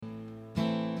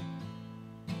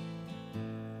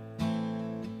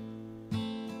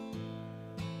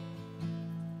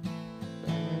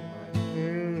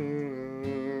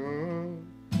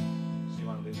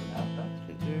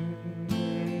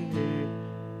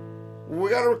We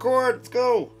gotta record. Let's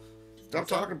go. Stop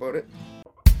talking about it.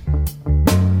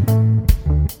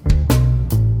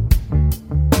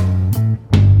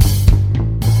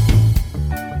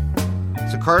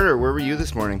 So Carter, where were you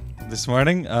this morning? This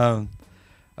morning, I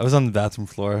was on the bathroom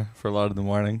floor for a lot of the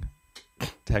morning.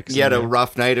 Texting. You had a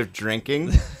rough night of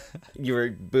drinking. You were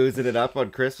boozing it up on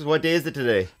Christmas. What day is it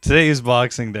today? Today is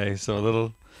Boxing Day, so a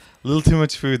little too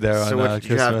much food there So on what, Christmas. did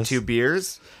you have 2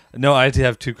 beers? No, I had to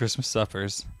have 2 Christmas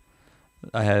suppers.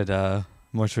 I had a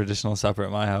more traditional supper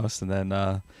at my house, and then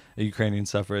a Ukrainian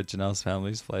supper at Janelle's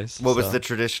family's place. What was the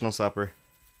traditional supper?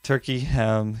 Turkey,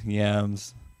 ham,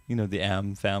 yams, the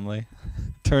Am family,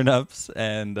 turnips,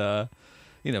 and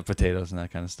potatoes and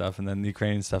that kind of stuff. And then the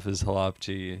Ukrainian stuff is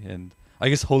halapchi, and I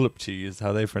guess holupchi is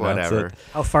how they pronounce Whatever. it.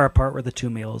 How far apart were the 2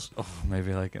 meals? Oh,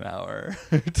 maybe like an hour.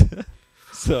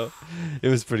 So it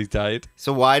was pretty tight.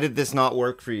 So why did this not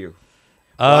work for you?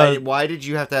 Uh, Why did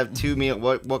you have to have 2 meals?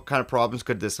 What kind of problems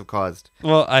could this have caused?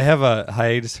 Well, I have a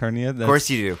hiatus hernia. Of course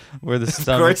you do. Where the Of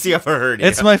stomach. course you have a hernia.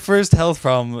 It's my first health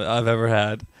problem I've ever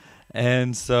had,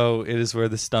 and so it is where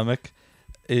the stomach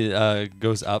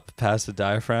goes up past the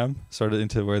diaphragm, sort of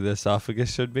into where the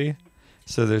esophagus should be.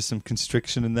 So there's some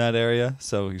constriction in that area.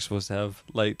 So you're supposed to have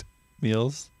light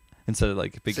meals instead of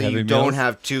like big So heavy you meals. don't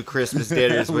have 2 Christmas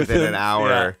dinners within an hour.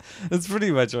 Yeah. That's pretty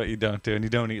much what you don't do, and you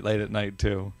don't eat late at night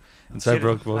too. And so I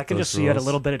broke both. I can those just see you had a rules.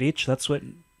 little bit at each. That's what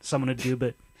someone would do,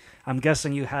 but I'm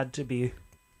guessing you had to be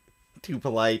Too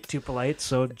polite. too polite,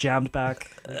 so jammed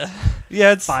back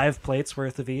Yeah, it's 5 plates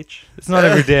worth of each. It's not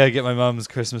every day I get my mom's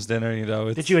Christmas dinner.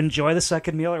 It's, Did you enjoy the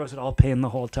second meal, or was it all pain the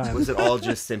whole time? Was it all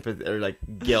just sympathy or like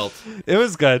guilt? It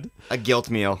was good. A guilt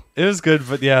meal. It was good,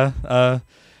 but yeah,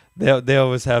 they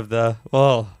always have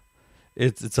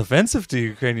it's offensive to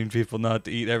Ukrainian people not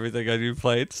to eat everything on your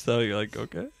plate. So you're like,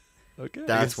 okay.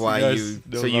 That's why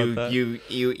you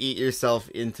eat yourself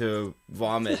into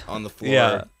vomit on the floor.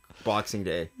 Yeah. Boxing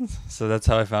Day. So that's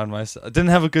how I found myself. I didn't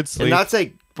have a good sleep. And that's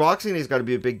like Boxing Day's got to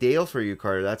be a big deal for you,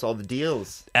 Carter. That's all the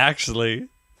deals. Actually,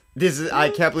 I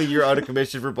can't believe you're out of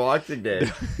commission for Boxing Day.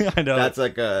 I know. That's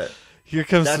like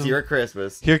that's your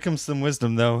Christmas. Here comes some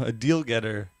wisdom, though. A deal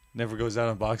getter never goes out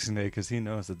on Boxing Day because he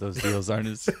knows that those deals aren't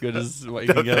as good as what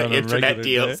you can get on a internet regular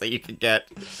deals day. that you can get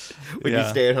when you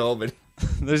stay at home. And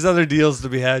There's other deals to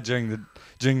be had during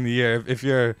the year if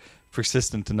you're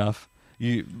persistent enough.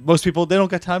 Most people, they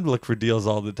don't get time to look for deals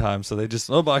all the time, so they just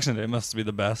Boxing Day must be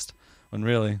the best. When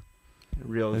really,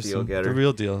 real there's deal getter. the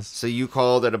real deals. So you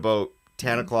called at about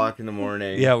 10 o'clock in the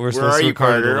morning. Yeah, we're Where supposed are to you, record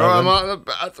at Carter? 11. I'm on the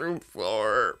bathroom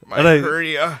floor. My And I-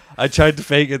 hernia. I tried to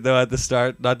fake it though at the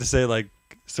start, not to say like,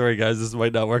 "Sorry guys, this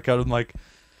might not work out." I'm like,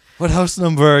 "What house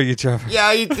number are you, Trevor?"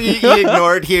 Yeah, he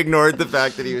ignored the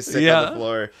fact that he was sick on Yeah. the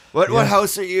floor. What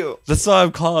house are you? That's why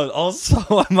I'm calling. Also,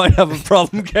 I might have a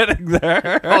problem getting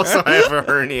there. Also, I have a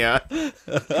hernia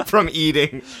from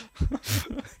eating.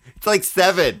 It's like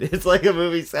 7. It's like a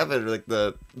movie 7, like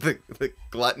the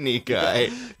gluttony guy.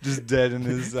 Just dead in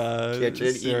his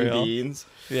Kitchen cereal. eating beans.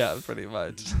 Yeah, pretty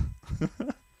much.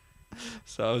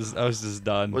 So I was just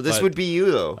done. Well, this but would be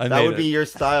you though. I That made would be it. your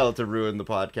style to ruin the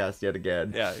podcast yet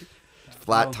again. Yeah.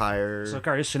 Flat tire. So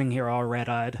Carter's sitting here all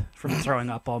red-eyed from throwing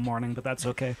up all morning, but that's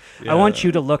okay. Yeah. I want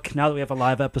you to look, now that we have a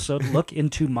live episode, look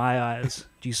into my eyes.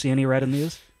 Do you see any red in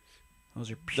these? Those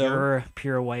are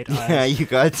pure white eyes. Yeah, you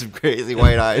got some crazy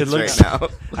white eyes looks- right now.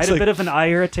 I had a bit of an eye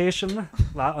irritation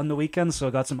on the weekend, so I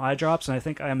got some eye drops, and I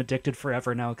think I am addicted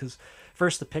forever now, because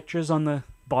first the pictures on the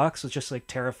box was just like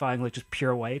terrifying, like just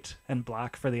pure white and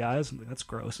black for the eyes. I'm like, that's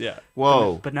gross. Yeah.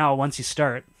 Whoa, But now once you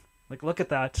start, like, look at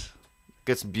that.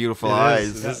 got some beautiful It eyes.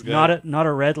 is. This is good. Not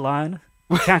a red line.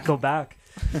 Can't go back.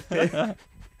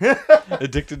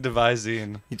 Addicted to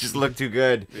Visine. You just look too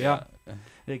good. Yeah.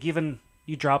 Like even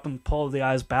you drop and pull the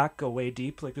eyes back, go way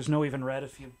deep. Like there's no even red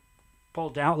if you pull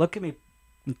down. Look at me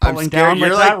I'm pulling scared. down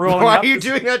You're like that, rolling why up. are you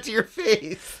doing that to your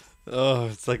face? Oh,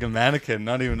 it's like a mannequin,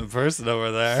 not even a person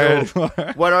over there. So,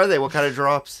 what are they? What kind of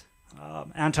drops?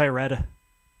 Anti-red.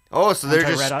 Oh, so they're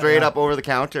just Anti-red eye, straight yeah. up over the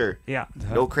counter. Yeah.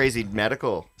 No crazy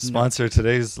medical. Sponsor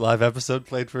today's live episode.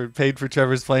 Paid for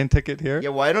Trevor's plane ticket here. Yeah,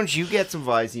 why don't you get some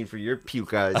Visine for your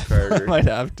puke eyes, I Carter? might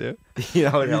have to. You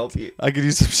know, it'd help you. I could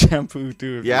use some shampoo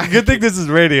too. Yeah. Good thing this is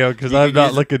radio because You I'm could not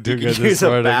use- looking too you good could this use a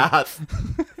morning.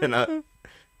 bath and a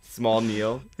small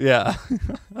meal. Yeah.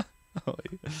 Oh,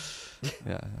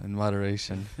 yeah, in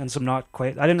moderation. And some not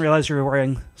quite. I didn't realize you were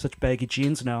wearing such baggy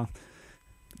jeans now.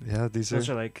 Yeah, these Those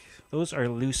are. are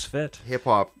loose fit. Hip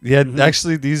hop. Yeah, Mhm.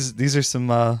 actually, these are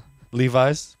some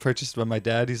Levi's purchased by my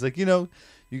dad. He's like, you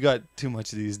got too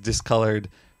much of these discolored,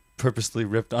 purposely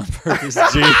ripped on purpose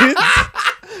jeans.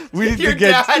 we need Your to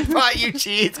get dad bought you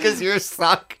jeans because you're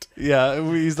sucked.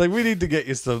 he's like, we need to get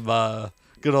you some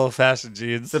good old fashioned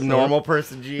jeans, Some So- normal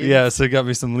person jeans. Yeah, so he got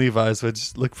me some Levi's,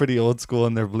 which look pretty old school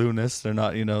in their blueness. They're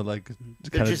not, like They're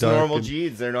kind of just dark. normal and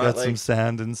jeans. They're not got like. some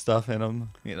sand and stuff in them.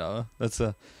 That's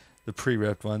the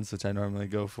pre-ripped ones, which I normally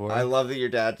go for. I love that your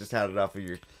dad just had enough of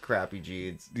your crappy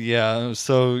jeans. Yeah,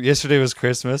 so yesterday was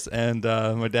Christmas, and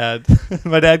my dad,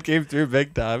 my dad came through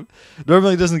big time.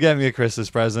 Normally doesn't get me a Christmas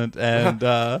present, and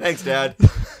Thanks, Dad.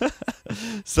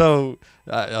 so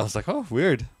I was like, oh,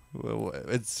 weird.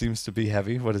 It seems to be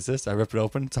heavy. What is this? I rip it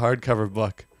open. It's a hardcover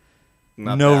book.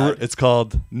 Not bad. It's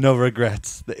called No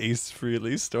Regrets: The Ace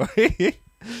Frehley Story.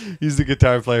 He's the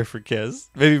guitar player for Kiss.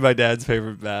 Maybe my dad's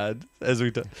favorite band, as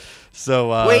we.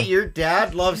 So Wait, your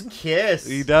dad loves Kiss.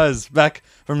 he does back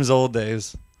from his old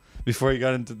days, before he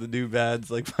got into the new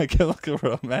bands like My Chemical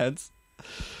Romance.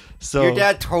 So Your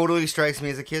dad totally strikes me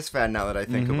as a Kiss fan now that I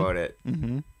think about it.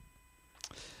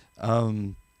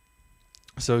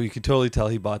 So you could totally tell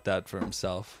he bought that for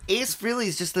himself. Ace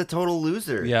Frehley's just a total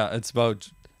loser. Yeah, it's about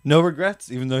no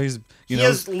regrets, even though he's He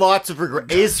has lots of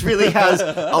regret. Ace Frehley has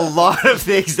a lot of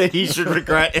things that he should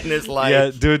regret in his life.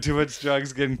 yeah, doing too much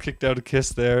drugs, getting kicked out of Kiss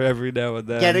there every now and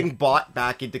then. Getting bought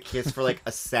back into Kiss for like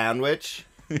a sandwich.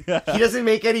 He doesn't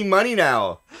make any money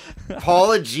now.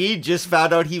 Paula G just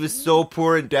found out he was so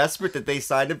poor and desperate that they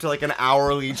signed him to like an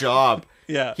hourly job.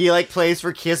 Yeah. He like plays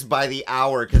for Kiss by the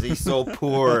hour because he's so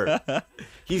poor.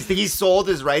 He sold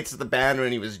his rights to the band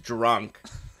when he was drunk.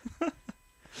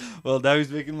 Well, now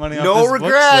he's making money off No his book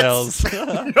regrets.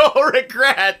 sales. No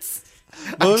regrets.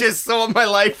 I Most- just sold my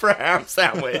life for a ham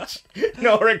sandwich.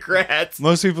 No regrets.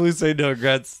 Most people who say no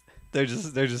regrets, they're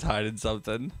just hiding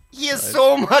something. He has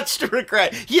so much to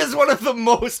regret. He has one of the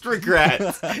most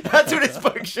regrets. That's what his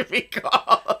book should be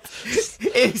called.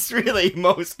 It's really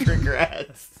most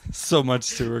regrets. So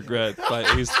much to regret by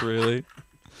Ace Frehley.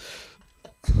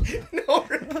 No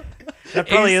regrets. That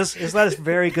probably is that a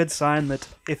very good sign that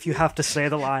if you have to say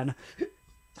the line,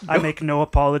 I make no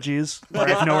apologies, or I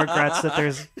have no regrets, that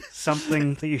there's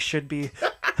something that you should be.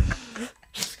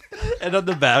 And on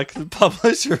the back, the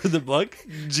publisher of the book,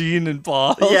 Gene and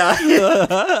Paul. Yeah.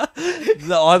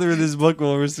 The author of this book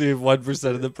will receive 1%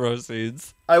 of the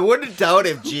proceeds. I wouldn't doubt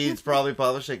if Gene's probably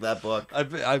publishing that book.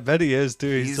 I bet he is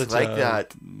too. He's such like a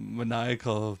that.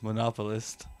 maniacal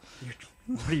monopolist.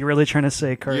 What are you really trying to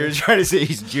say, Carter? You're trying to say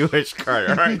he's Jewish,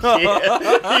 Carter, aren't you?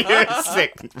 You're a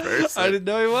sick person. I didn't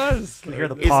know he was. I can hear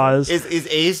the pause. Is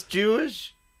Ace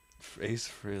Jewish? Ace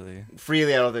Frehley.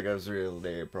 Freely, I don't think that's his real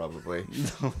name, probably.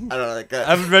 I don't know. Like I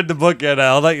haven't read the book yet.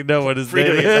 I'll let you know what his Freely,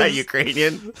 name is that is.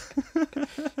 Ukrainian?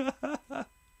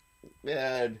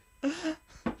 Man.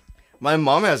 My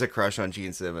mom has a crush on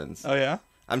Gene Simmons. Oh yeah.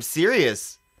 I'm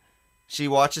serious. She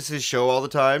watches his show all the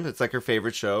time. It's like her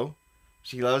favorite show.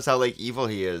 She loves how like evil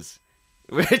he is,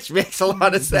 which makes a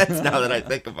lot of sense now that I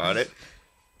think about it.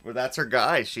 But that's her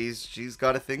guy. She's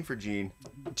got a thing for Gene.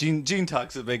 Gene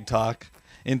talks a big talk.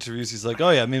 Interviews. He's like, oh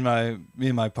yeah, me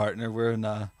and my partner, we're in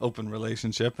an open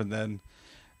relationship, and then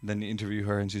you interview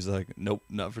her, and she's like, nope,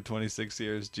 not for 26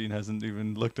 years. Gene hasn't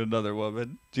even looked at another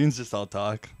woman. Gene's just all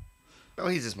talk. Oh,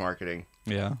 he's just marketing.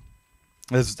 Yeah,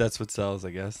 that's what sells, I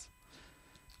guess.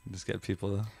 Just get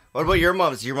people to. What about your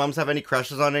moms? Do your moms have any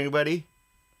crushes on anybody?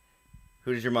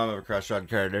 Who does your mom have a crush on,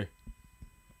 Carter?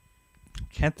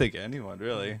 Can't think of anyone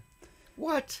really.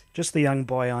 What? Just the young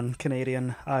boy on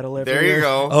Canadian Idol every There you year.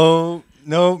 go. Oh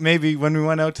no, maybe when we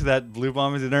went out to that Blue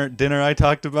Bomber dinner I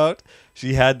talked about,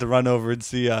 she had to run over and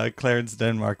see Clarence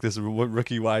Denmark, this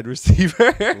rookie wide receiver.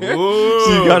 Ooh.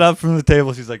 She got up from the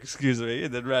table. She's like, "Excuse me,"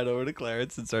 and then ran over to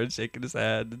Clarence and started shaking his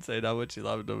hand and saying how much she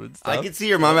loved him and stuff. I could see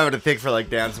your mom having a thing for like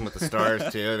Dancing with the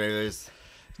Stars too. Maybe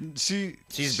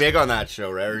she's big on that show,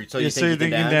 right? So you think you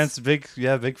can dance? Big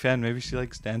fan. Maybe she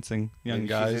likes dancing young Maybe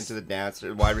guys. She's into the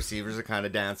dancer. Wide receivers are kind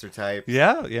of dancer type.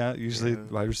 Yeah. Usually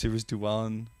wide receivers do well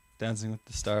in Dancing with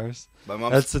the Stars. My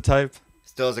mom That's the type.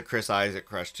 still has a Chris Isaac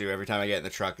crush too. Every time I get in the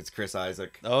truck, it's Chris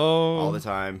Isaac. Oh, All the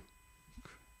time.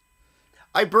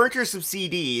 I burnt her some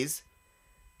CDs,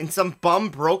 and some bum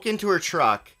broke into her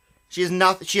truck. She has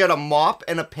nothing. She had a mop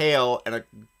and a pail and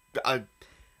a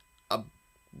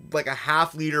like a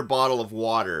half-liter bottle of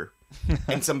water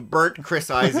and some burnt Chris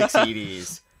Isaac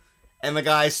CDs. And the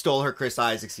guy stole her Chris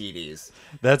Isaac CDs.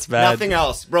 that's bad. Nothing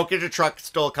else. Broke into a truck,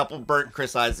 stole a couple burnt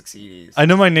Chris Isaac CDs. I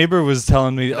know my neighbor was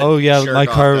telling me, Like, "Oh yeah, Sure my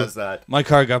God car does that. my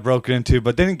car got broken into,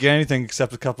 but they didn't get anything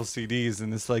except a couple CDs."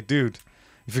 And it's like, dude,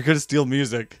 if you're gonna steal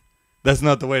music, that's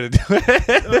not the way to do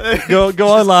it. go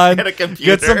online, get a computer.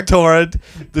 get some torrent.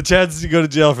 The chances you go to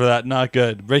jail for that, not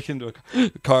good. Break into a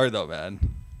car though, man.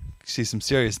 See some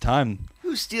serious time.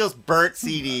 Who steals burnt I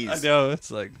CDs? know,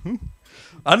 it's like,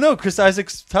 I don't know. Chris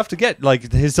Isaac's tough to get. Like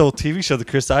his old TV show, The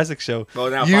Chris Isaac Show. Well,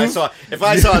 now You- if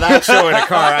I saw that show in a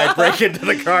car, I'd break into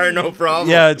the car, no problem.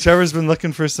 Yeah, Trevor's been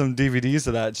looking for some DVDs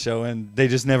of that show, and they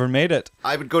just never made it.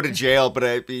 I would go to jail,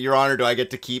 but Your Honor, do I get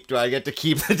to keep the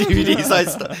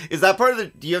DVDs? Is that part of the?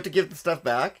 Do you have to give the stuff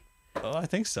back? Oh, I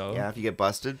think so. Yeah, if you get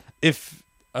busted. If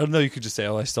I don't know, you could just say,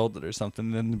 "Oh, I stole it" or something,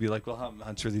 and then it'd be like, "Well, how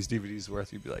much are these DVDs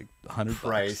worth?" You'd be like, $100.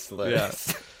 Priceless.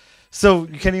 Yeah. So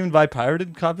you can't even buy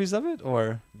pirated copies of it,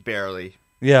 or Barely.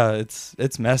 yeah, it's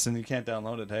mess, and you can't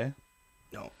download it. Hey,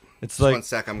 No. it's Just like one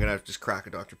sec. I'm gonna just crack a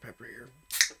Dr Pepper here.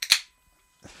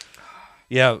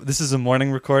 yeah, this is a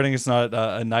morning recording. It's not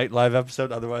a night live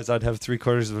episode. Otherwise, I'd have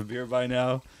 3/4 of a beer by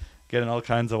now, getting all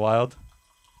kinds of wild.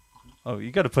 Oh,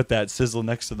 you got to put that sizzle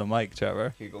next to the mic,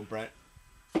 Trevor. Here you go, Brent.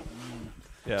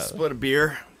 Yeah, Split a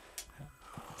beer.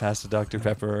 pass the Dr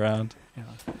Pepper around. Yeah.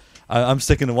 I'm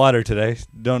sticking to water today.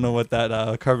 Don't know what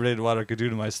that carbonated water could do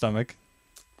to my stomach.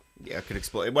 Yeah, it could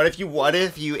explode. What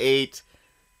if you ate,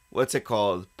 what's it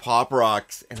called? Pop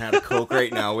Rocks and had a Coke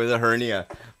right now with a hernia.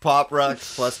 Pop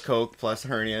Rocks plus Coke plus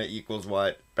hernia equals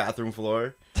what? Bathroom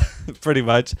floor? Pretty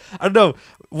much. I don't know.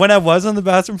 When I was on the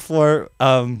bathroom floor,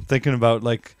 thinking about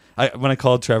when I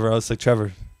called Trevor, I was like,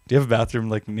 Trevor, do you have a bathroom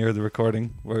like near the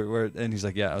recording? Where? And he's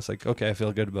like, yeah. I was like, okay, I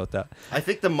feel good about that. I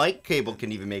think the mic cable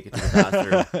can even make it to the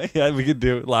bathroom. Yeah, we could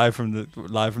do it live from the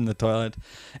toilet.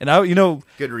 And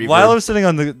Good reverb. while I was sitting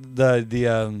on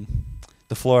the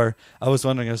floor, I was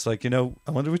wondering. I was like,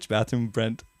 I wonder which bathroom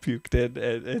Brent puked in,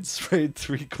 and it sprayed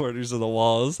 3/4 of the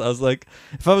walls. I was like,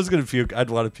 if I was gonna puke, I'd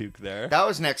want to puke there. That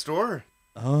was next door.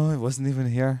 Oh, it wasn't even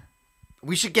here.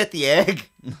 We should get the egg.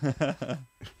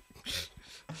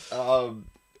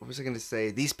 What was I going to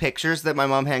say? These pictures that my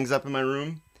mom hangs up in my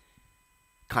room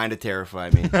kind of terrify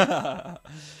me.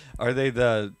 Are they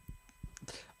the?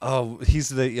 Oh, he's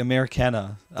the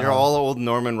Americana. They're all old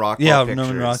Norman Rockwell yeah, pictures.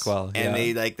 Norman Rockwell. And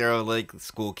Yeah. they're like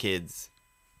school kids.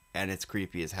 And it's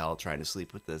creepy as hell trying to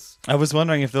sleep with this. I was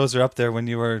wondering if those are up there when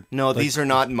you were. No, like, these are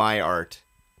not my art.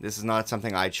 This is not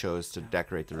something I chose to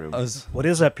decorate the room. I was. What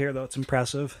is up here, though? It's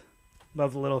impressive.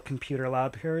 Above the little computer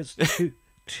lab here is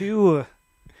two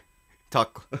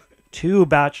Tuck.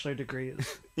 bachelor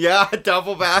degrees. Yeah,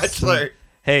 double bachelor.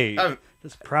 Hey,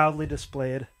 Just proudly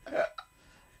displayed.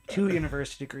 2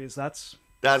 university degrees. That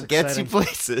Gets you exciting.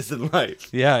 places in life.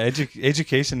 yeah,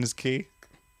 education is key.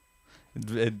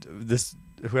 This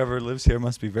whoever lives here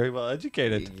must be very well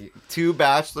educated. 2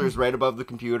 bachelors right above the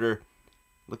computer.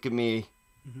 Look at me.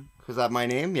 Is that my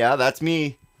name? Yeah, that's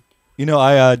me.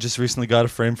 I just recently got a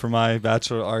frame for my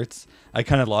Bachelor of Arts. I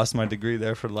kind of lost my degree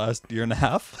there for the last year and a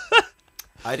half.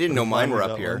 I didn't know mine were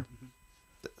Finally up got here. one.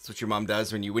 That's what your mom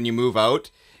does when you move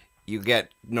out. You get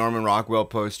Norman Rockwell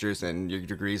posters and your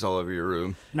degrees all over your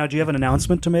room. Now, do you have an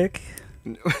announcement to make?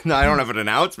 No, I don't have an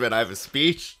announcement. I have a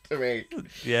speech to make.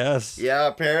 Yes. Yeah,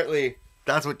 apparently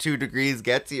that's what 2 degrees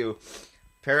gets you.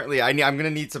 Apparently, I'm going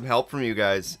to need some help from you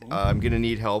guys. I'm going to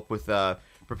need help with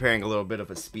preparing a little bit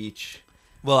of a speech.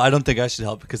 Well, I don't think I should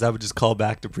help because I would just call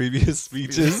back to previous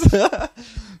speeches.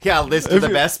 Yeah, list of the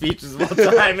best speeches of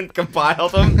all time and compile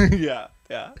them. yeah.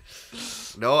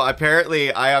 No,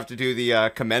 apparently I have to do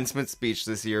the commencement speech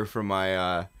this year for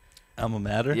my... Alma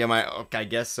Mater. Yeah, I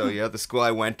guess so. Yeah, the school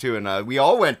I went to and we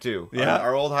all went to. Yeah.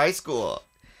 Our old high school.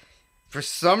 For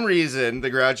some reason, the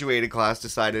graduated class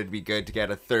decided it'd be good to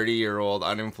get a 30-year-old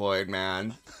unemployed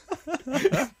man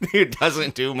who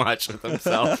doesn't do much with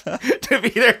himself to be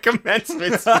their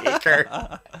commencement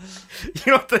speaker.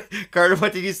 You know what, Carter?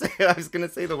 What did you say? I was gonna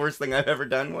say the worst thing I've ever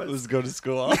done was Let's go to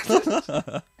school.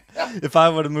 If I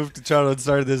would have moved to Toronto and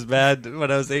started this band when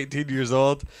I was 18 years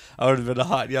old, I would have been a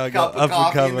hot young Cup of up and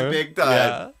coffee in comer. the big time.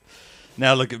 Yeah.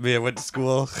 Now look at me. I went to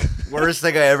school. worst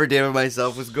thing I ever did with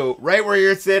myself was go right where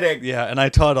you're sitting. Yeah, and I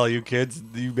taught all you kids.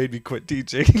 You made me quit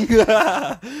teaching.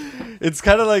 It's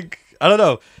kind of like, I don't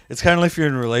know. It's kind of like if you're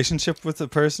in a relationship with a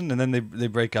person and then they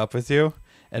break up with you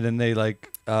and then they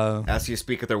Ask you to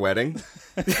speak at their wedding.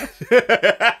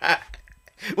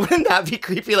 Wouldn't that be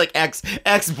creepy? Like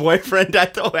ex-boyfriend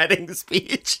at the wedding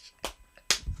speech.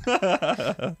 You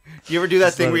ever do that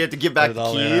Just thing let where you it- have to give back let it the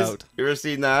all keys? out. You ever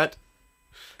seen that?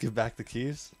 give back the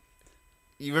keys.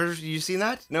 You seen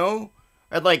that? No?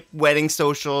 At like wedding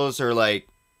socials or like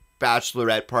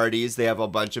bachelorette parties, they have a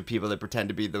bunch of people that pretend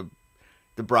to be the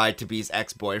bride-to-be's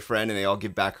ex-boyfriend and they all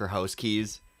give back her house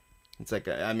keys. It's like,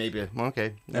 maybe,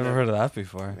 okay. Never heard of that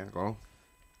before. Yeah, well,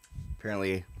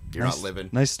 apparently you're not living.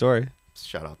 Nice story.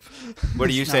 Shut up. What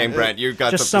are you saying, Brent? You've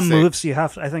got Just something some to say. moves you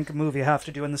have. I think a move you have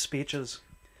to do in the speech is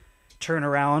turn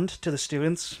around to the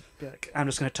students. Be like, I'm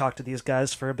just going to talk to these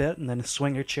guys for a bit, and then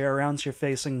swing your chair around so you're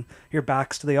facing your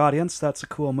backs to the audience. That's a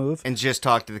cool move. And just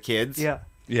talk to the kids. Yeah.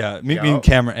 Yeah, meet me Yeah. in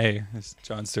camera A, as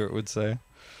Jon Stewart would say.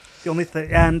 The only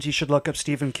thing, and you should look up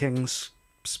Stephen King's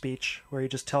speech where he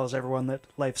just tells everyone that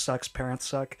life sucks, parents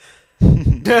suck.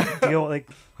 Like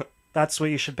that's what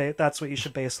you should base. That's what you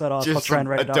should base that off. I'll Just try and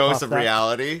write a it up dose off of that.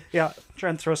 reality. Yeah, try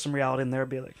and throw some reality in there.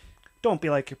 Be like, don't be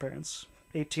like your parents.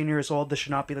 18 years old. This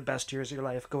should not be the best years of your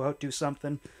life. Go out, do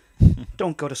something.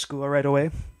 Don't go to school right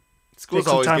away. School's Take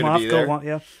some always time going to off. be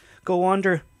there. Go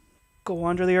wander. Go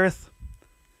wander the earth.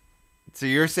 So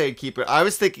you're saying keep it. I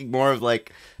was thinking more of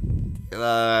like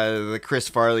the Chris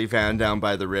Farley Van Down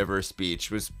by the River speech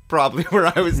was probably where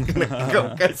I was going to go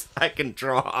because I can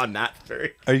draw on that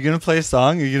very. Are you going to play a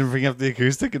song? Are you going to bring up the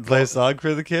acoustic and play a song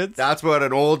for the kids? That's what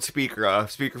an old speaker, a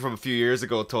speaker from a few years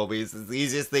ago, told me. Is the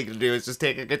easiest thing to do is just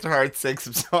take a guitar and sing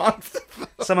some songs.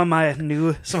 Some of my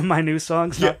new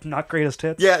songs, not greatest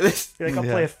hits. Yeah, this. Like I'll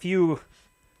Yeah. play a few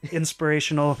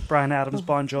inspirational Bryan Adams,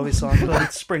 Bon Jovi songs, but I'll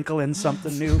sprinkle in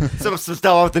something new Some stuff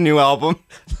off the new album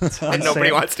that nobody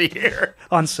sale. wants to hear.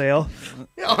 on sale.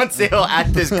 On sale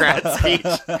at this grad speech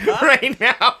right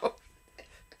now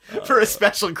for a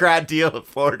special grad deal of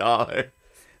 $4.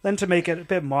 Then to make it a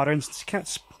bit modern, since you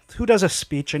can't. Who does a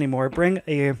speech anymore? Bring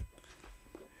a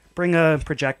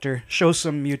projector. Show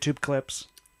some YouTube clips.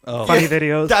 Oh, Funny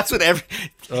videos. That's what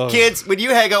Oh. kids, when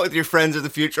you hang out with your friends of the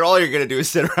future, all you're gonna do is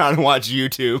sit around and watch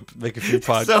YouTube. make a few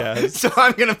So, podcasts. so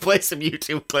I'm gonna play some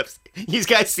YouTube clips. You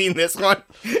guys seen this one?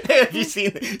 Have you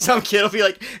seen? Some kid will be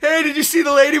like, "Hey, did you see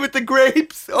the lady with the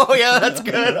grapes? Oh yeah, that's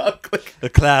good." I'll click. A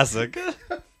classic.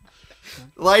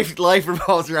 Life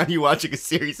revolves around you watching a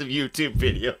series of YouTube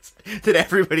videos that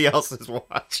everybody else has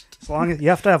watched. As long as you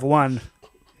have to have one.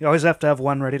 You always have to have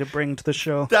one ready to bring to the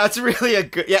show. That's really a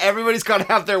good. Yeah, everybody's got to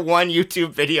have their one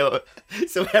YouTube video.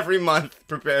 So every month,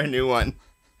 prepare a new one.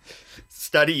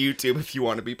 Study YouTube if you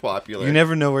want to be popular. You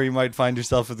never know where you might find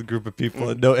yourself with a group of people.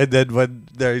 And then when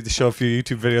they show a few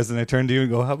YouTube videos and they turn to you and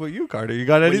go, "How about you, Carter? You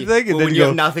got when anything?" you, and then when you you go,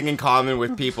 have nothing in common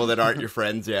with people that aren't your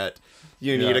friends yet.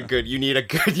 You need Yeah. a good YouTube need an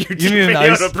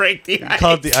video ice- to break the ice.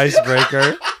 call it the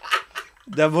icebreaker.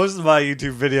 Now, most of my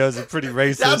YouTube videos are pretty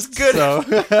racist. That's good. So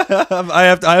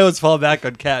I always fall back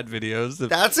on cat videos.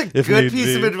 That's a if good need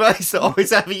piece of be. advice. Always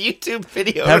have a YouTube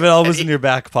video. Have it always ready. in your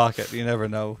back pocket. You never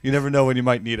know. You never know when you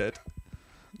might need it.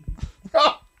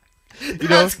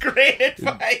 That's great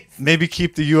advice. Maybe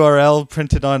keep the URL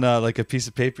printed on like a piece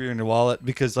of paper in your wallet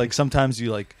because like sometimes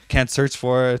you like can't search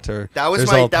for it or That was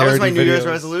there's my all parody New Year's videos.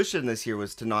 resolution this year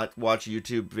was to not watch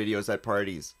YouTube videos at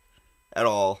parties at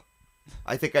all.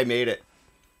 I think I made it.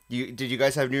 Did you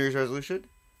guys have New Year's resolution?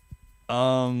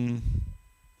 No,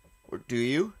 Or do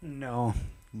you? No.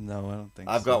 I don't think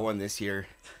I've so. got one this year.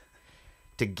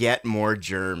 To get more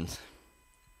germs.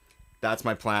 That's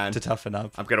my plan. to toughen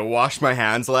up. I'm gonna wash my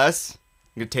hands less.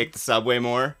 I'm gonna take the subway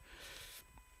more.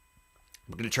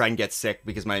 I'm gonna try and get sick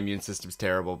because my immune system's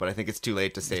terrible, but I think it's too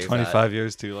late to save 25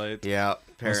 years too late. that. Yeah,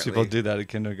 apparently. Most people do that at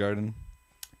kindergarten.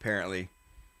 Apparently.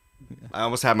 I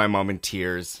almost had my mom in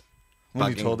tears. When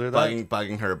you told her that?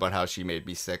 bugging her about how she made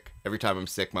me sick. Every time I'm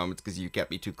sick, Mom, it's because you kept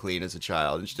me too clean as a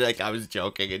child. And she's like, I was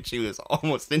joking, and she was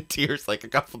almost in tears like a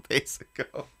couple days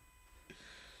ago.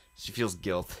 She feels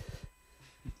guilt.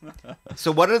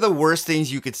 So what are the worst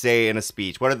things you could say in a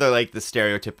speech? What are the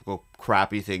stereotypical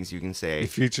crappy things you can The say?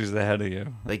 future's ahead of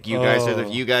you. Like you guys are Oh.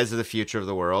 you guys are the future of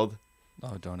the world.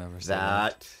 Oh, don't ever say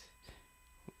that.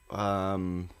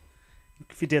 That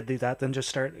If you did do that, then just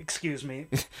start. Excuse me.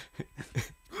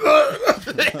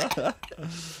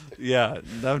 Yeah,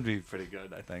 that would be pretty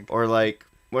good, I think. or like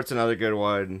what's another good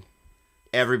one?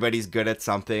 Everybody's good at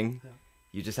something.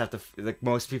 You just have to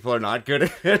most people are not good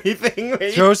at anything.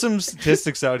 Throw some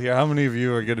statistics out here. How many of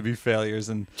you are going to be failures?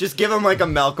 And Just give them like a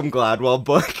Malcolm Gladwell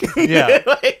book. Yeah.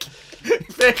 like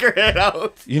figure it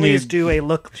out. you Please need do a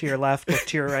look to your left, look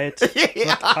to your right, Yeah.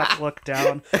 look up, look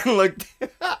down. Look,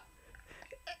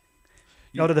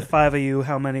 Out of the 5 of you,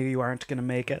 how many of you aren't going to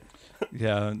make it?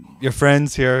 yeah, your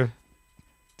friends here.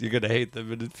 You're going to hate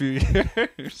them in a few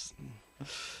years.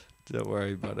 Don't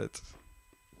worry about it.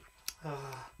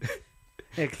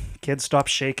 Hey, kids, stop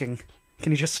shaking.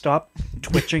 Can you just stop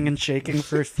twitching and shaking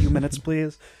for a few minutes,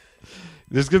 please?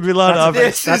 There's going to be a lot of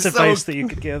This That's is advice so- that you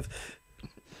could give.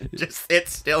 just sit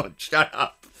still and shut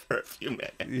up for a few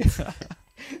minutes. Yeah.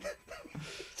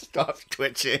 Stop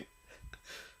twitching.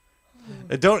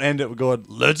 And don't end it going,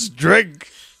 let's drink.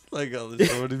 Like so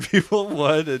many people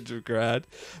would in grad.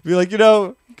 Be like, you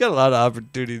got a lot of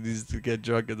opportunities to get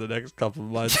drunk in the next couple of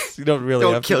months. You don't really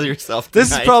Don't have kill to. yourself. This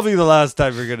is tonight. probably the last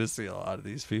time you're going to see a lot of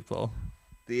these people.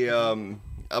 the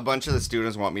a bunch of the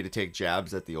students want me to take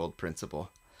jabs at the old principal.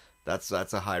 That's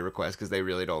a high request because they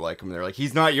really don't like him. They're like,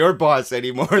 he's not your boss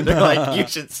anymore. They're like, you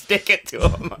should stick it to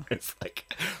him. It's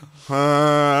like,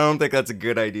 I don't think that's a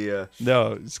good idea.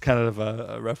 No, it's kind of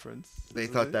a reference. They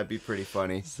thought that'd be pretty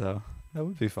funny. So that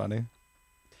would be funny.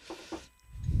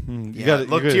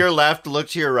 Look to your left, look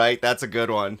to your right. That's a good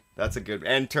one. That's a good.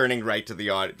 And turning right to the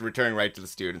returning right to the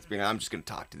students. Being, I'm just going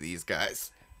to talk to these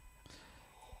guys.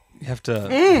 You have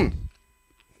to.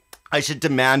 I should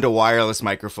demand a wireless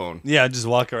microphone Yeah, just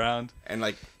walk around. and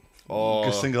like,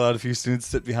 Go single out a few students,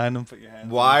 sit behind them, put your hands. on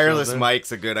wireless their shoulder.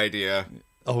 mic's a good idea.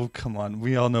 Oh, come on.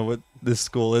 We all know what this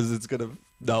school is. It's going to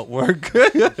not work.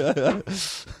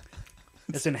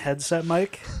 It's in headset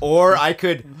mic. Or I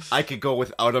could go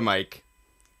without a mic.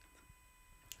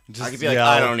 Just I could be like, yell.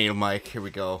 I don't need a mic. Here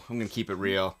we go. I'm gonna keep it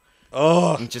real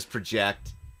Oh, and just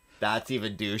project. That's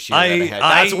even douchier I- than a headset.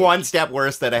 I- That's one step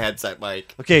worse than a headset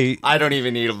mic. okay. I don't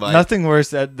even need a mic. Nothing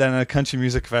worse than a country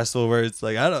music festival where it's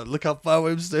like, I don't look how far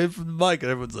away I'm staying from the mic,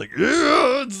 and everyone's like,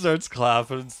 "Yeah," and starts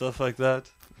clapping and stuff like that.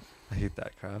 I hate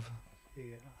that crap.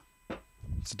 Yeah.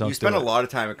 So don't You spend do a it. lot of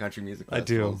time at country music I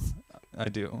do. festivals. I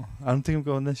do. I don't think I'm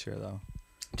going this year though.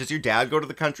 Does your dad go to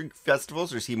the country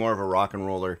festivals, or is he more of a rock and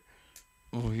roller?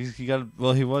 Oh, he got.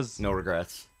 Well, he was. No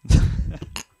regrets. He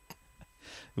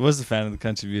was a fan of the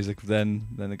country music, but then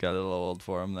it got a little old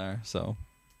for him there. So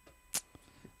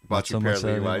Bought so your pair much of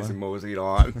that Levi's anymore. and moseyed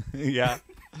on. yeah.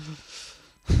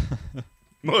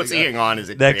 Moseying on is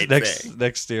a great thing.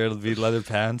 Next year it'll be leather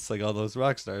pants like all those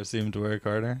rock stars seem to wear,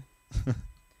 Carter.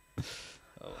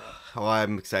 Oh,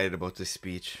 I'm excited about this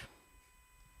speech.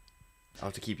 I'll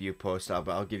have to keep you posted up.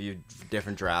 I'll give you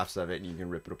different drafts of it, and you can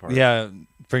rip it apart. Yeah,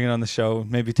 bring it on the show.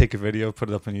 Maybe take a video, put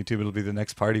it up on YouTube. It'll be the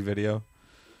next party video.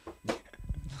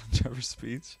 Trevor's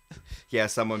speech. Yeah,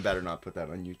 someone better not put that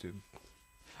on YouTube.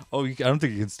 Oh, I don't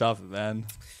think you can stop it, man.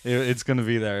 It's going to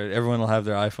be there. Everyone will have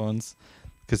their iPhones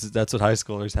because that's what high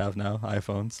schoolers have now,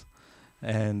 iPhones.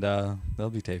 And they'll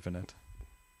be taping it.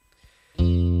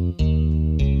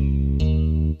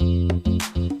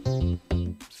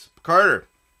 Carter,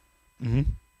 Mm-hmm.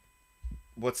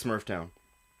 what's Smurftown?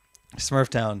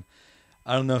 Smurftown.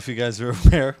 I don't know if you guys are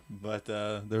aware, but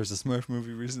there was a Smurf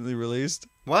movie recently released.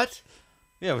 What?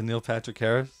 Yeah, with Neil Patrick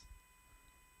Harris.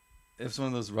 It was one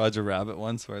of those Roger Rabbit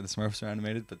ones where the Smurfs are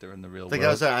animated, but they're in the real Think world.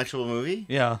 that was an actual movie?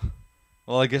 Yeah.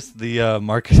 Well, I guess the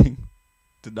marketing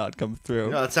did not come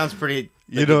through. No, that sounds pretty.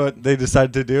 You know what they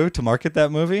decided to do to market that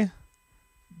movie?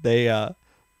 They, I've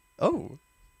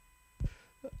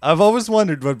always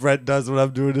wondered what Brett does when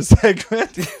I'm doing a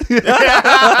segment.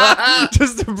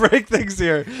 Just to break things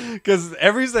here. Because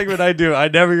every segment I do, I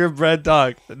never hear Brett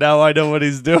talk. Now I know what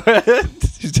he's doing.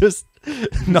 He's just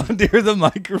not near the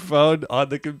microphone on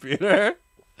the computer.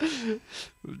 You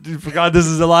forgot this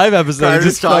is a live episode. Carter's He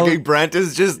just talking. Brent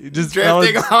is just fell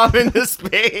drifting in- off into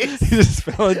space. He just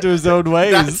fell into his own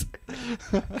ways. That's-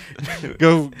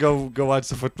 Go watch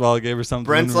the football game or something.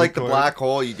 Brent's and like the record. black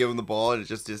hole. You give him the ball and it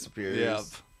just disappears. Yep.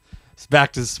 It's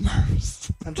back to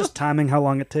Smurfs. I'm just timing how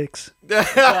long it takes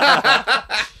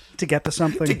to get to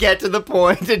something. To get to the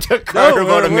point, it took Carter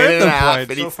about a we're at minute the and a half. point.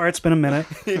 And So far, it's been a minute.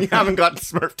 you haven't gotten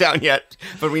Smurftown yet,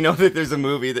 but we know that there's a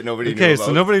movie that nobody knew Okay, about.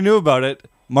 so nobody knew about it.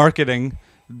 Marketing.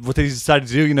 What they decided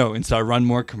to do, instead of run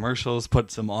more commercials,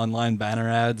 put some online banner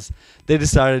ads. They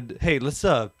decided, hey, let's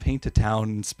paint a town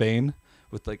in Spain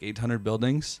with like 800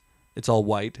 buildings. It's all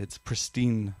white. It's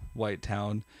pristine white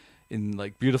town in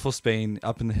like beautiful Spain,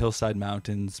 up in the hillside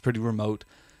mountains, pretty remote.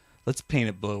 Let's paint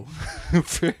it blue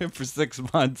for 6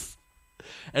 months.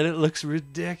 And it looks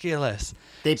ridiculous.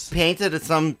 They painted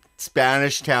some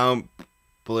Spanish town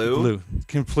blue. Blue.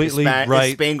 Completely Is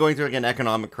right. Spain going through like an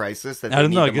economic crisis? That I they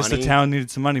don't know. need I guess money? the town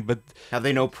needed some money, but Have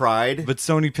they no pride? But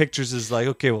Sony Pictures is like,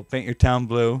 okay, we'll paint your town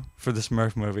blue for the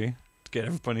Smurf movie to get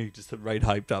everybody just right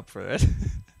hyped up for it.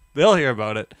 They'll hear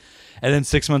about it. And then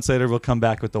 6 months later, we'll come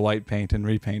back with the white paint and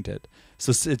repaint it.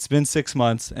 So it's been 6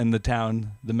 months, and the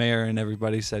town, the mayor and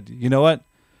everybody said, you know what?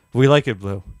 We like it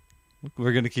blue.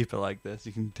 We're going to keep it like this.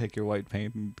 You can take your white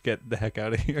paint and get the heck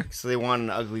out of here. So they want an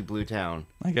ugly blue town.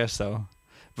 I guess so.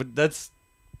 But that's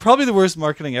probably the worst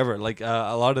marketing ever. Like,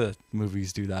 a lot of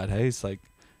movies do that, hey? It's like,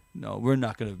 no, we're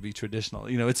not going to be traditional.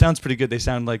 It sounds pretty good. They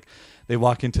sound like they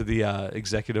walk into the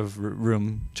executive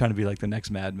room trying to be like the next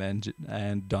Mad Men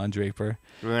and Don Draper.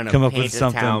 We're gonna Come up paint with the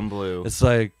something. town blue. It's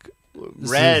like,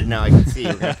 Red. Now I can see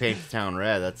we're gonna paint the town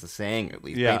red. That's the saying at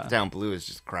least. Yeah. Paint the town blue is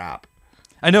just crap.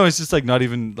 I know it's just like not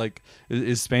even like,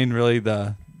 is Spain really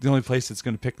the only place that's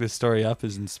going to pick this story up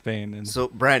is in Spain? And So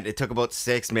Brent, it took about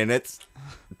 6 minutes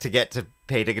to get to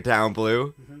painting a town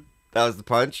blue. That was the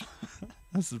punch.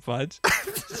 that's the punch.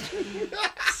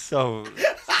 So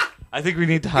I think we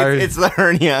need to hire. It's the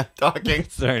hernia talking.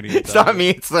 It's the hernia It's not talking. me.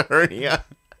 It's the hernia.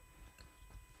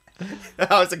 That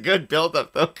was a good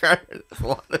build-up, though, Carter. There's a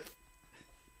lot of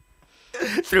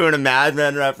threw in a Mad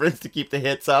Men reference to keep the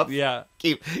hits up. Yeah.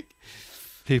 Keep.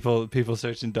 People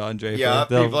searching Don Draper. Yeah,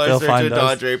 people are they'll searching find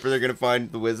Don us. Draper. They're gonna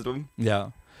find the wisdom.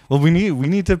 Yeah. Well, we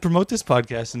need to promote this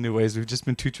podcast in new ways. We've just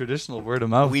been too traditional, word of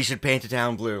mouth. We should paint a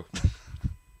town blue.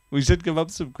 We should come up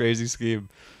with some crazy scheme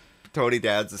Tony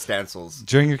Danza stencils.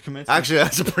 during your commencement. Actually,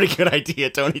 that's a pretty good idea.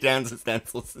 Tony Danza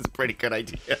stencils is a pretty good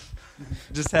idea.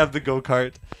 Just have the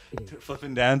go-kart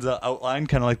flipping Danza outline,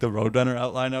 kind of like the Roadrunner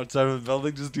outline outside of the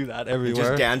building. Just do that everywhere.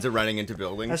 Just Danza running into I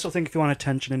buildings. still think if you want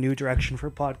attention, a new direction for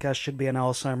a podcast should be an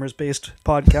Alzheimer's-based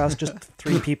podcast. Just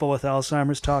 3 people with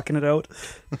Alzheimer's talking it out.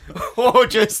 Oh,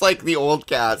 just like the old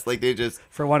cast. Like they just.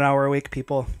 For 1 hour a week,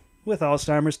 people with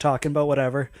Alzheimer's talking about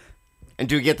whatever. And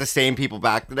do we get the same people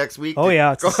back the next week? Oh,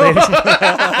 yeah, it's the same.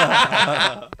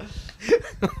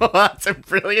 Oh, that's a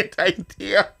brilliant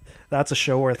idea. That's a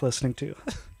show worth listening to.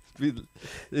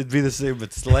 It'd be the same,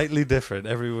 but slightly different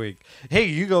every week. Hey,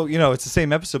 you go, it's the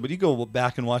same episode, but you go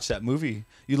back and watch that movie.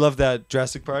 You love that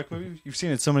Jurassic Park movie? You've seen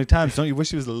it so many times. Don't you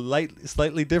wish it was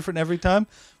slightly different every time?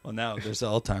 Well, now there's the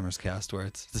Alzheimer's cast where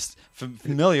it's just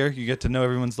familiar. You get to know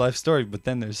everyone's life story, but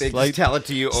then there's They slight, just tell it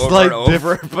to you over slight and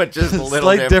over, but just a little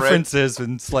slight different. differences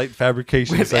and slight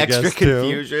fabrications, With I extra guess, too.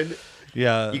 confusion.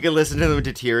 Yeah. You can listen to them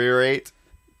deteriorate.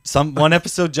 One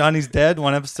episode Johnny's dead.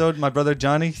 One episode my brother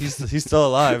Johnny, he's still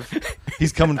alive.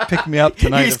 He's coming to pick me up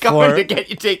tonight He's at coming 4.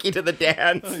 to take you to the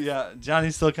dance. Yeah,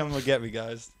 Johnny's still coming to get me,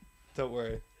 guys. Don't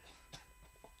worry.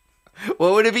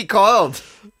 What would it be called?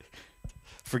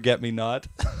 Forget me not.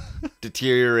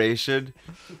 Deterioration.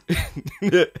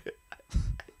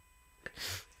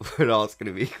 What else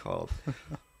gonna be called?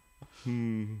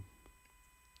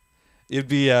 It'd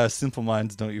be Simple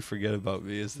Minds, Don't You Forget About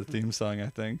Me is the theme song, I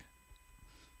think.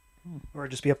 Or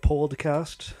just be a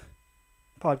podcast.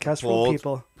 Podcast for old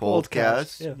people.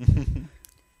 Podcast. Yeah.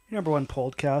 Number 1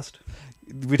 podcast.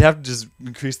 We'd have to just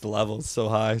increase the levels so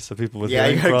high so people with Yeah,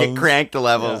 you hearing gotta problems. get cranked the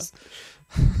levels.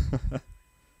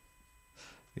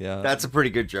 Yeah. That's a pretty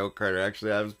good joke, Carter. Actually,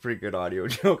 that was a pretty good audio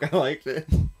joke. I liked it.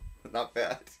 Not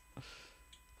bad.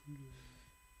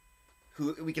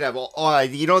 Who we could have all? Oh,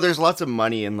 there's lots of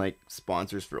money in like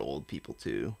sponsors for old people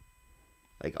too,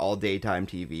 like all daytime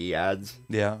TV ads.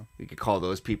 Yeah. We could call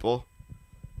those people.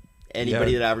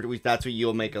 Anybody that that's what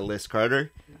you'll make a list,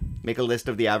 Carter. Make a list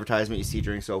of the advertisement you see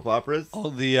during soap operas. All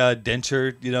the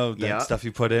denture, that Yeah. stuff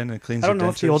you put in, it cleans I don't your know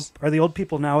if dentures. the old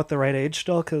people now at the right age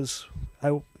still, because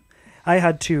I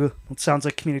had to. It sounds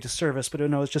like community service, but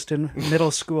no, it was just in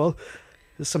middle school.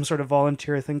 There's some sort of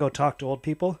volunteer thing. Go talk to old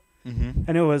people, and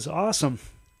it was awesome.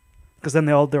 Because then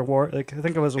their war. Like I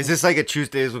think it was. Is this like a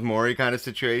Tuesdays with Maury kind of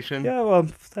situation? Yeah, well,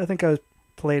 I think I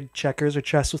played checkers or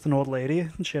chess with an old lady,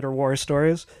 and she had her war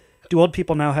stories. Do old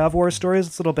people now have war stories?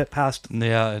 It's a little bit past.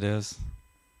 Yeah, it is.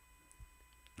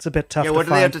 It's a bit tough. Yeah, to what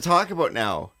do they find. have to talk about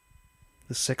now?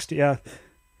 The 60s, yeah.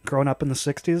 Growing up in the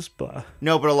 60s, blah.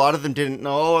 No, but a lot of them didn't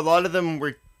know. A lot of them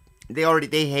were. They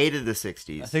hated the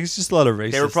 60s. I think it's just a lot of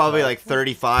racist They were probably stuff. like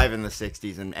 35 in the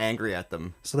 60s and angry at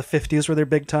them. So the 50s were their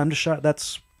big time to shine.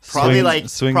 That's Probably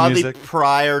swing probably music.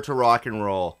 prior to rock and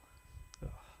roll.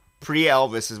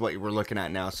 Pre-Elvis is what we're looking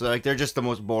at now. So like they're just the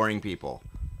most boring people.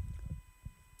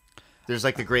 There's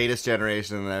like the greatest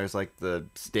generation and there's like the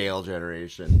stale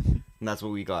generation. And that's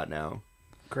what we got now.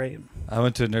 great. I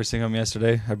went to a nursing home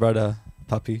yesterday. I brought a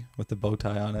puppy with a bow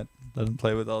tie on it. Let him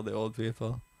play with all the old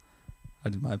people. I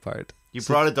did my part. You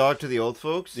brought a dog to the old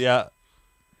folks? Yeah.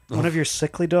 One of your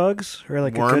sickly dogs? Or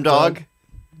like a Worm good dog?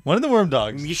 One of the worm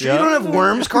dogs. You sure you don't have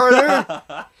worms, Carter?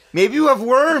 Maybe you have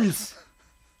worms.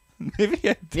 Maybe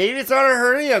Maybe it's not a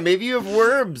hernia. Maybe you have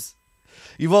worms.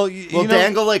 We'll We'll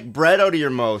dangle like bread out of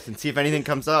your mouth and see if anything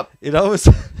comes up. It always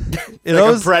it Like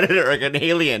always a predator, like an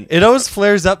alien. it always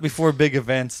flares up before big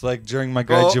events. Like during my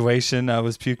graduation, I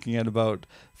was puking at about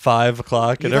 5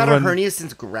 o'clock. You've And had a everyone, hernia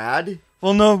since grad?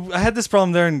 well, no, I had this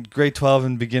problem there in grade 12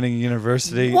 and beginning of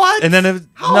university. What? And then it,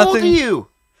 How nothing. old are you?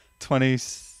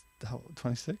 26.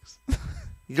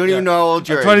 You don't even know how old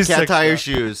you are. You 26 can't tie your now.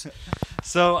 shoes.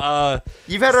 So,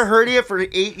 You've had a hernia for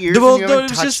 8 years well, and you no, haven't it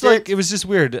was touched just like it was just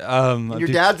weird. Your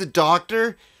dad's a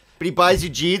doctor, but he buys you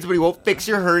jeans, but he won't fix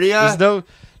your hernia. There's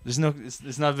It's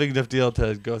not a big enough deal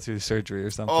to go through surgery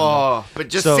or something. Oh, but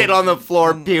just So- sit on the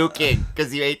floor puking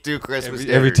because you ate 2 Christmas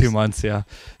Every dinners. 2 months, yeah.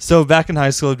 So back in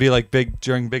high school, it'd be like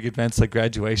during big events like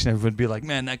graduation, everyone would be like,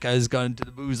 "Man, that guy's gone into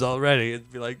the booze already."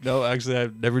 It'd be like, "No, actually,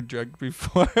 I've never drunk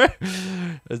before."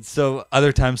 And so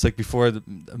other times, like before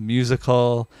a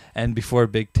musical and before a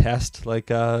big test, like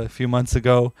a few months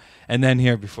ago, and then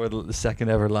here before the second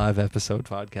ever live episode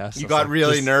podcast. You I was got like,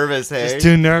 really just- nervous, hey? Just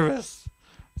too nervous.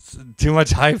 It's too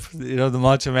much hype. The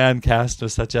Macho Man cast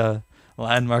was such a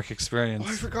landmark experience.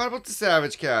 Oh, I forgot about the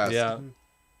Savage Cast. Yeah.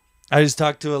 I just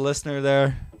talked to a listener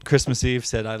there. Christmas Eve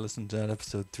said I listened to that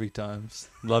episode 3 times.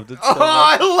 Loved it so Oh,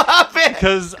 I love it.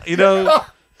 because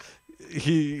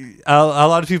a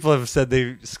lot of people have said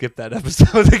they skipped that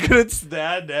episode. They couldn't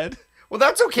stand it. Well,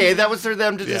 that's okay. That was for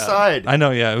them to decide. I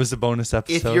know. Yeah, it was a bonus If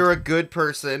episode. you're a good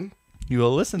person, you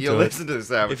will listen you'll to listen to the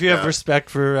Savage it. If you have Cast. respect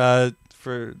for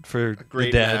the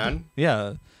great dead, man.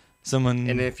 yeah, someone.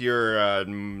 And if you're a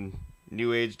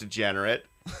new age degenerate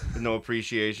with no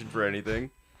appreciation for anything,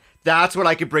 that's what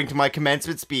I could bring to my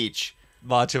commencement speech.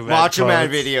 Macho Man, Macho Man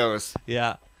quotes. videos.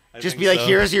 Yeah. I Just think be like, so.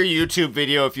 here's your YouTube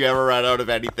video if you ever run out of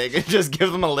anything, and just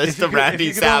give them a list you of could- if Randy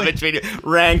you could Savage videos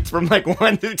ranked from like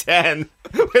 1 to 10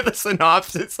 with a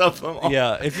synopsis of them all.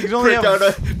 Yeah, if you could only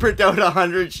Print out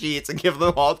 100 sheets and give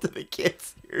them all to the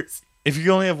kids. if you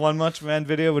could only have one Macho Man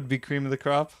video, would it be Cream of the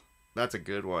Crop, That's a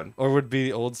good one. or would it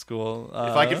be old school?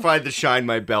 If I could find the Shine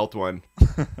My Belt one.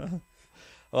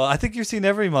 Well, I think you've seen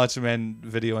every Macho Man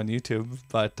video on YouTube,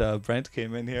 but Brent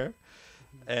came in here,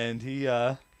 and he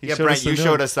Yeah, showed Brent, us the you new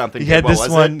showed one. us something. He good. had What this was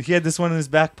one. it? He had this one in his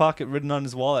back pocket, written on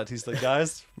his wallet. He's like,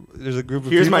 "Guys, there's a group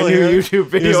of Here's people my new here. YouTube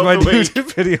video Here's of my the week."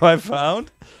 YouTube video I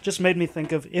found." Just made me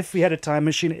think of if we had a time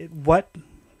machine, what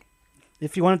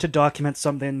if you wanted to document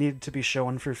something that needed to be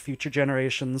shown for future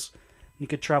generations? You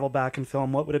could travel back and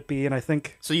film. What would it be? And I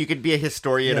think So you could be a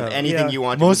historian of Yeah. anything Yeah. you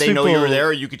want. Most Would they know you were people- there,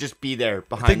 or you could just be there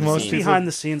behind think the most scenes? people- behind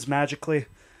the scenes magically.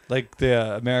 Like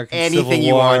the American Anything Civil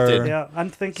you War. wanted. Yeah,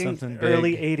 I'm thinking Something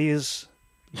early big. 80s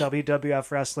WWF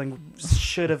wrestling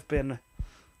should have been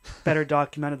better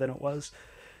documented than it was.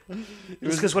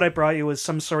 Just because what I brought you was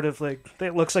some sort of like,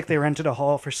 it looks like they rented a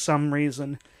hall for some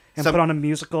reason and Some- put on a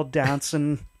musical dance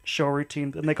and show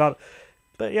routine. And they got,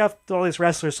 but yeah, all these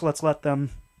wrestlers, so let's let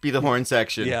them. Be the horn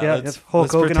section. Yeah, Yeah, let's, if Hulk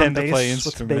let's Hogan on pretend to play bass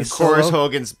with the instruments. bass Horace solo.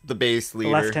 Hogan's the bass The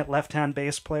leader. left-hand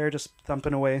bass player just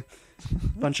thumping away.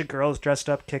 Bunch of girls dressed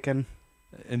up, kicking.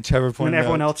 And Trevor And pointed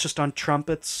everyone out, else just on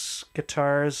trumpets,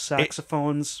 guitars,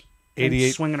 saxophones, and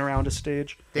 88 swinging around a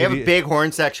stage. They have a Maybe- big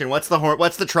horn section. What's the horn?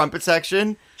 What's the trumpet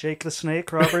section? Jake the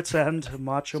Snake Roberts and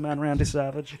Macho Man Randy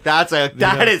Savage. That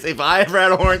is. If I ever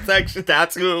had a horn section,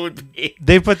 that's who it would be.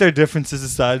 they put their differences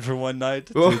aside for one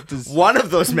night. One of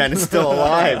those men is still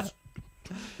alive.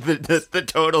 The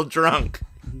total drunk.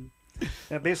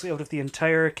 Yeah, basically, out of the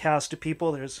entire cast of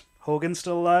people, there's Hogan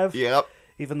still alive, Yep.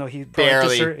 even though he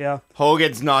probably Barely. yeah,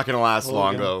 Hogan's not gonna last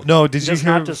long Hogan. though. No, he did you does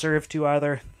hear? not deserve to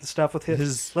either. The stuff with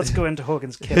His- let's go into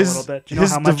Hogan's kid his- a little bit. Do you know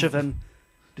his how much div- of an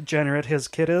degenerate his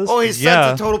kid is? Oh, his Yeah.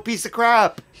 son's a total piece of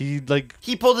crap. He like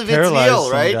He pulled a Vince Paralyzed Neil,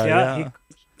 some right? guy. yeah, yeah.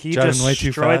 he Driving way too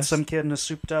destroyed fast. some kid in a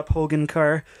souped-up Hogan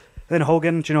car. Then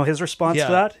Hogan, do you know his response Yeah.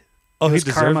 to that? oh, It he was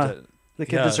deserved karma. it. The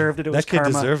kid Yeah. deserved it. It that was kid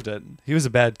karma. deserved it. He was a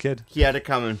bad kid. He had it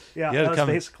coming. Yeah, He had that it was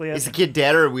coming. basically it. Is the kid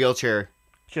dead or a wheelchair?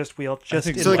 Just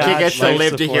think in So the bad kid gets to shape. life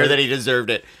live to hear support. that he deserved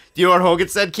it. Do you know what Hogan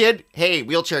said, kid? Hey,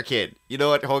 wheelchair kid. You know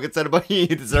what Hogan said about you?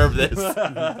 You deserve this.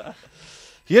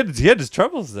 He had his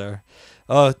troubles there.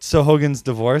 So Hogan's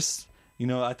divorce. You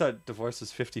know, I thought divorce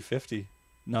was 50-50.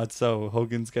 Not so.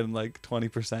 Hogan's getting like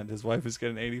 20%. His wife is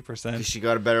getting 80%. She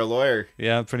got a better lawyer.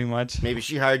 Yeah, pretty much. Maybe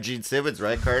she hired Gene Simmons,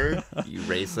 right, Carter? You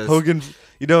racist. Hogan,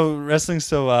 you know, wrestling's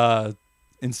so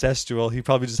incestual. He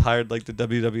probably just hired like the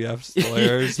WWF's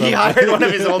lawyer or he something. hired one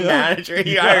of his own manager.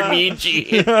 He hired Mean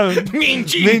Gene. Mean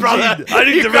Gene, Mean brother. Gene. I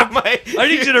need You to got my- I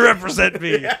need you to represent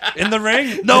me in the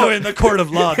ring. No, in the court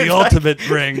of law, the ultimate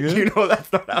ring. You know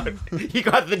that's not how he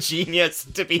got the genius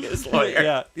to be his lawyer.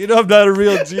 Yeah, you know I'm not a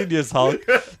real genius, Hulk.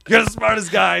 You're the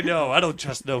smartest guy I know. I don't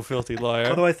trust no filthy lawyer.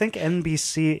 Although I think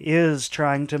NBC is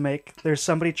trying to make, there's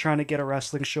somebody trying to get a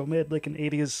wrestling show made, like an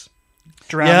 80s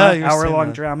drama, Yeah, you were saying hour-long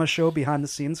that. drama show behind the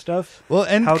scenes stuff. Well,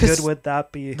 and How 'cause good would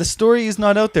that be? the story is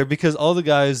not out there because all the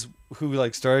guys who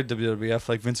like started WWF,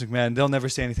 like Vince McMahon, they'll never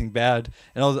say anything bad,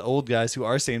 and all the old guys who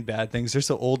are saying bad things, they're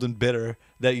so old and bitter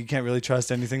that you can't really trust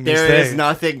anything they There say. is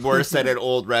nothing worse than an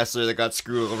old wrestler that got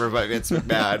screwed over by Vince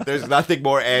McMahon. There's nothing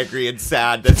more angry and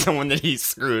sad than someone that he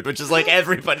screwed, which is like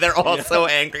everybody. They're all so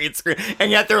angry and screwed, and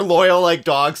yet they're loyal like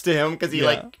dogs to him because he Yeah.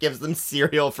 like gives them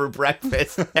cereal for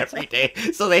breakfast every day.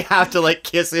 So they have to like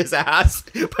kiss his ass,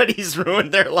 but he's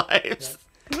ruined their lives.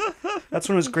 That's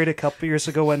when it was great a couple years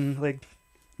ago when like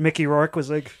Mickey Rourke was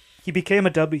like he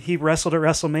wrestled at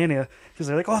WrestleMania because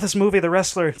they're like, oh, this movie, The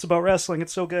Wrestler, it's about wrestling,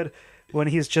 it's so good. When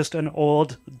he's just an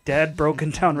old, dead,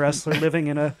 broken down wrestler living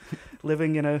in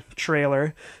a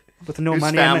trailer with no His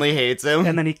money. family hates him.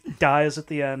 And then he dies at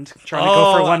the end, trying to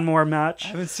go for one more I match.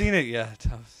 haven't seen it yet.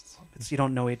 You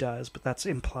don't know he dies, but that's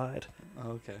implied.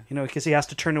 Okay. You know, because he has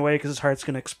to turn away because his heart's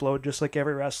going to explode just like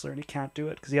every wrestler, and he can't do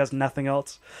it because he has nothing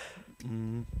else.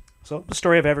 So the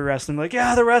story of every wrestler, like,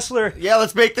 yeah, the wrestler. Yeah,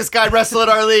 let's make this guy wrestle in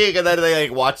our league. And then they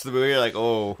like watch the movie, you're like,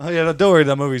 oh. Oh yeah, don't worry,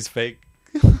 that movie's fake.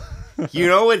 You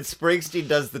know when Springsteen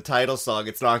does the title song,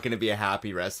 it's not going to be a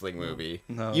happy wrestling movie.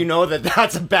 No. You know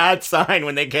that's a bad sign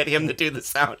when they get him to do the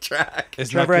soundtrack.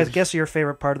 It's Trevor, not I good. guess your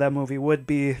favorite part of that movie would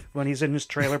be when he's in his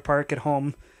trailer park at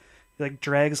home. He like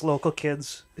drags local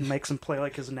kids and makes them play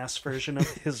like his NES version of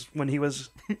his when he was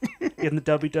in the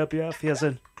WWF. He has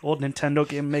an old Nintendo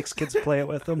game, makes kids play it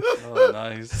with him. Oh,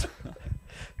 nice.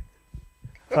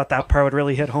 Thought that part would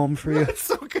really hit home for you. It's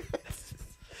so good.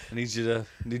 I need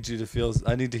you to feel.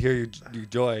 I need to hear your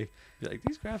joy. Be like,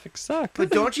 these graphics suck. But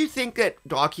don't you think that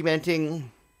documenting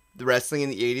the wrestling in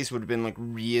the 80s would have been like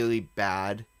really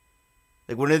bad?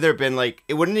 Like, wouldn't there have been like,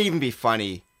 it wouldn't even be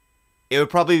funny. It would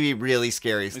probably be really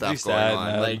scary It'd stuff be going sad, on.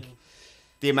 man. Like,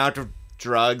 the amount of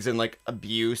drugs and like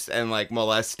abuse and like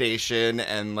molestation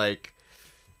and like,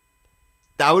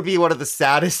 that would be one of the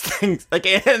saddest things. Like,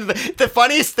 and the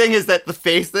funniest thing is that the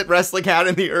face that wrestling had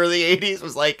in the early 80s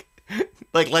was like,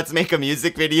 let's make a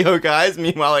music video, guys.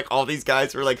 Meanwhile, like, all these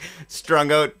guys were, like,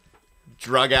 strung out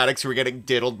drug addicts who were getting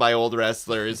diddled by old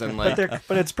wrestlers and, like...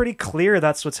 But it's pretty clear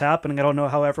that's what's happening. I don't know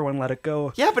how everyone let it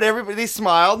go. Yeah, but everybody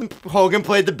smiled, and Hogan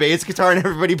played the bass guitar, and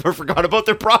everybody forgot about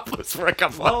their problems for a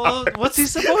couple Well, hours. what's he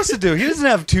supposed to do? He doesn't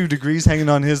have 2 degrees hanging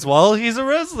on his wall. He's a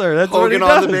wrestler. That's Hogan what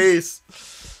he on does. the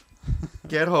bass.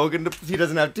 Get Hogan to... He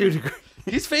doesn't have 2 degrees.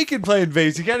 He's faking playing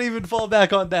bass. He can't even fall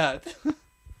back on that.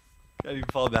 Can't even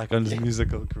fall back on his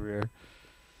musical career.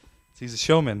 He's a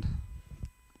showman.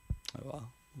 Oh, well.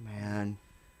 Man.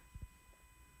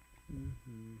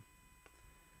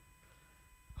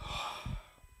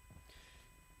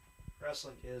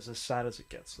 Wrestling is as sad as it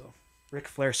gets, though. Ric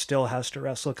Flair still has to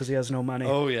wrestle because he has no money.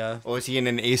 Oh, yeah. Oh, is he in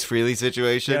an Ace Frehley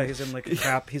situation? Yeah, he's in like a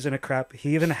crap. He's in a crap.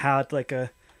 He even had like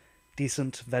a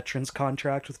decent veterans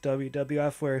contract with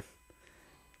WWF where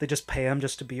they just pay him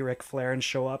just to be Ric Flair and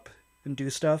show up and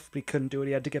do stuff, but he couldn't do it.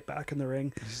 He had to get back in the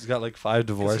ring. He's got like 5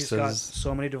 'Cause he's got divorces.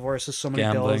 so many divorces, so many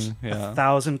Gambling, bills, yeah.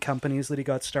 1,000 companies that he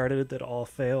got started that all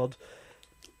failed.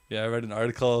 Yeah, I read an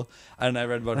article, and I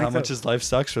read about I how think much that- his life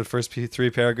sucks for the first 3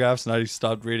 paragraphs, and I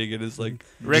stopped reading it. It's like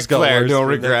Ric just got Flair, worse no from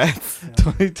regrets.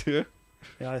 22.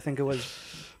 Yeah, I think it was.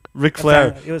 Ric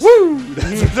Flair. It was. Woo!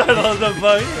 That's the title of the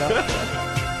book. Yeah.